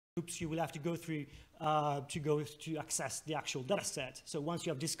groups you will have to go through to access the actual data set. So once you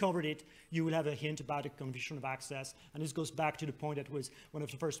have discovered it, you will have a hint about the condition of access. And this goes back to the point that was one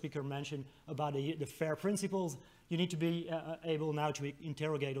of the first speakers mentioned about the FAIR principles. You need to be able now to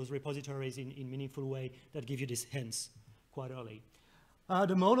interrogate those repositories in meaningful way that give you these hints quite early.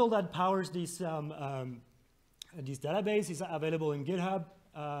 The model that powers this database is available in GitHub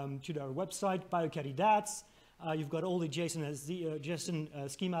to their website, BioCaddy DATS. You've got all the JSON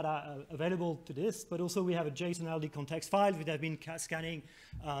schemata available to this, but also we have a JSON LD context file that have been scanning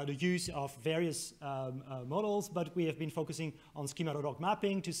the use of various models, but we have been focusing on schema.org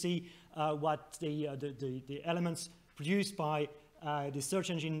mapping to see what the elements produced by the Search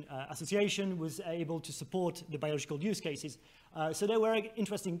Engine Association was able to support the biological use cases. So there were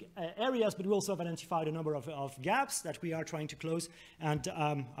interesting areas, but we also have identified a number of gaps that we are trying to close, and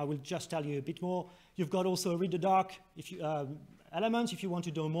I will just tell you a bit more. You've got also read the doc elements if you want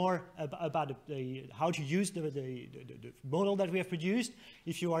to know more about how to use the model that we have produced.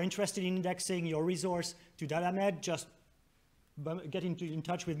 If you are interested in indexing your resource to DataMed, just get in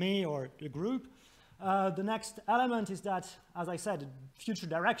touch with me or the group. The next element is that, as I said, future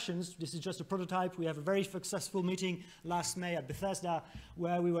directions. This is just a prototype. We have a very successful meeting last May at Bethesda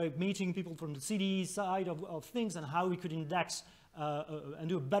where we were meeting people from the CD side of things and how we could index and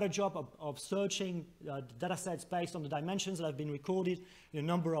do a better job of searching data sets based on the dimensions that have been recorded in a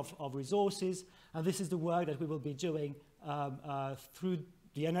number of resources. And this is the work that we will be doing through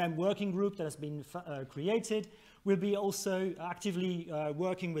the NM working group that has been created. We'll be also actively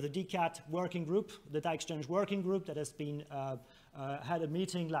working with the DCAT working group, the Data Exchange working group that has been had a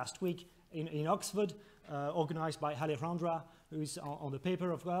meeting last week in Oxford, organized by Alejandra, who is on the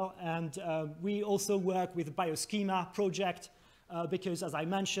paper as well. And we also work with the Bioschema project because, as I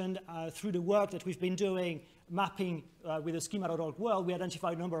mentioned, through the work that we've been doing, mapping with the schema.org world, we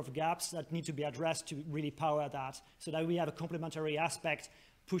identified a number of gaps that need to be addressed to really power that, so that we have a complementary aspect,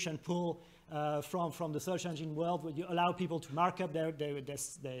 push and pull, from the search engine world, where you allow people to mark up their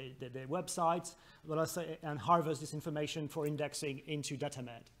websites, but also, and harvest this information for indexing into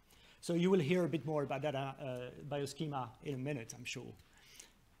DataMed. So you will hear a bit more about Bioschema in a minute, I'm sure.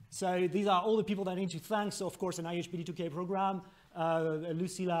 So these are all the people that I need to thank. So of course, an IHBD2K program,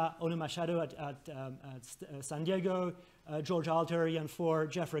 Lucila Ono-Machado at San Diego, George Alter, Ian Four,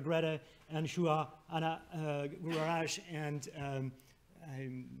 Jeff Regrette, and Shua Anna Guraraj, and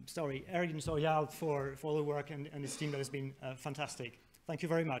Eric Soyal for the work and his team that has been fantastic. Thank you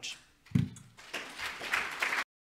very much.